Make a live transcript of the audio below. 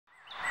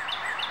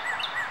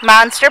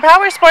Monster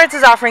Powersports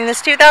is offering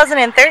this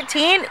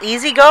 2013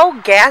 E-Z-GO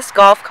gas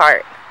golf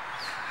cart.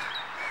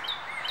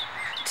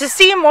 To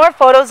see more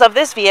photos of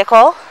this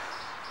vehicle,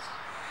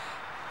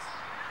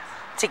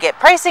 to get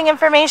pricing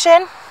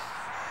information,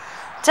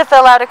 to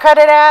fill out a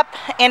credit app,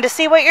 and to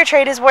see what your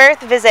trade is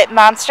worth, visit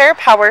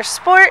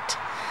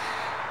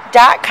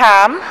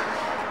monsterpowersport.com.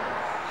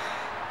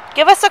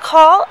 Give us a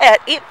call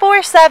at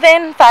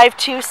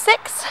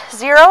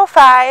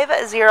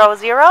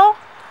 847-526-0500.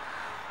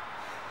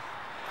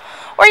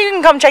 Or you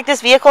can come check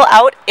this vehicle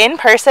out in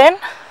person.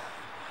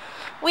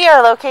 We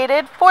are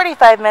located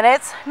 45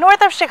 minutes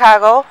north of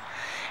Chicago,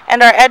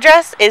 and our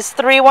address is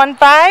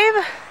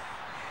 315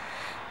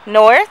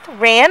 North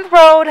Rand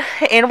Road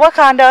in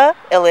Wauconda,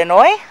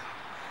 Illinois.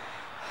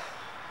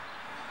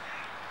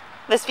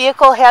 This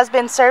vehicle has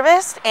been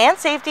serviced and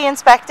safety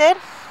inspected.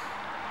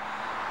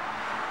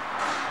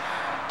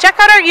 Check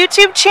out our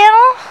YouTube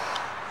channel.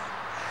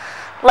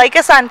 Like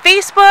us on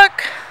Facebook.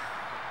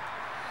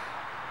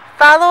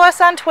 Follow us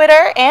on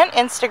Twitter and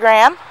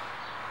Instagram.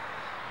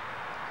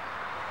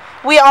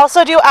 We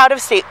also do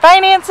out-of-state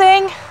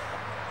financing.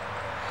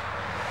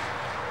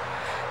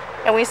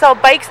 And we sell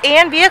bikes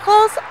and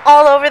vehicles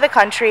all over the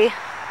country.